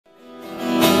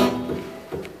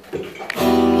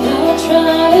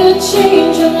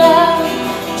change your life,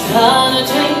 trying to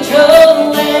change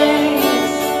your ways.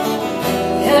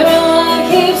 Everyone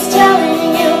keeps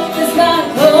telling you it's not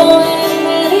going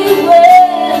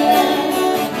anywhere,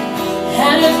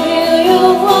 and you feel you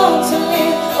want to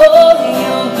leave all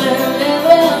you've been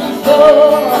living for.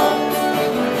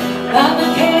 But the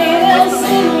chaos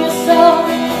in your soul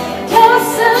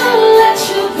doesn't let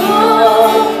you go.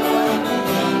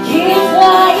 Keep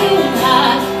flying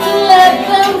high and let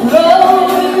them throw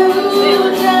you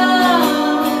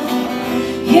down.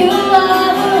 You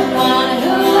are the one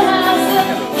who has the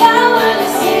power to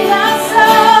see that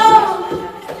sound.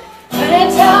 When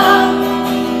it's up,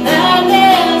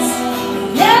 madness,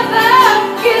 never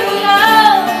give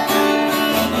up.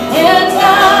 It's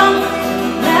up,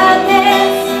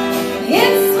 madness,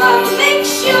 it's what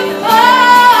makes you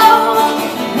fall.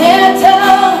 It's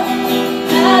up,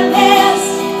 madness,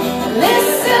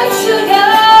 listen to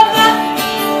God.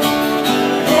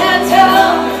 It's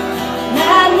up,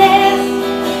 madness,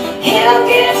 he'll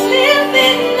keep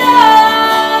living on.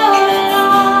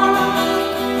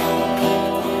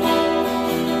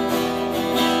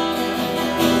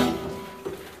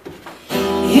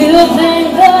 You think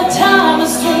the time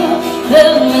is through,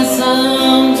 then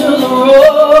listen to the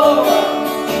roar.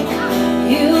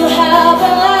 You have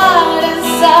a light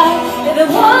inside, if you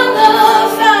wanna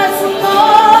find some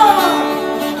more.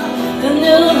 The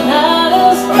new night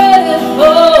is ready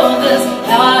for this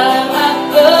time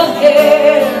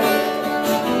ahead.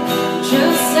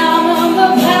 Just sound the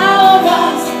power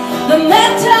rise, the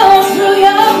metal through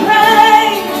your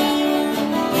brain.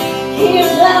 Keep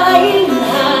flying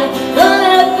high, don't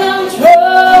let them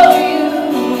throw you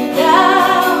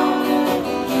down.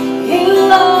 You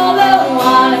are the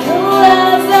one who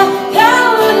has the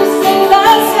power to save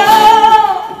us all.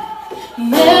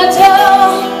 Metal,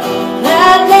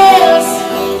 madness,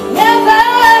 never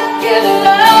give it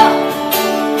up.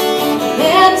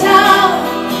 Metal,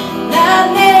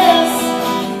 madness,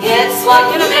 it's what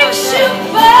makes you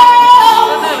burn.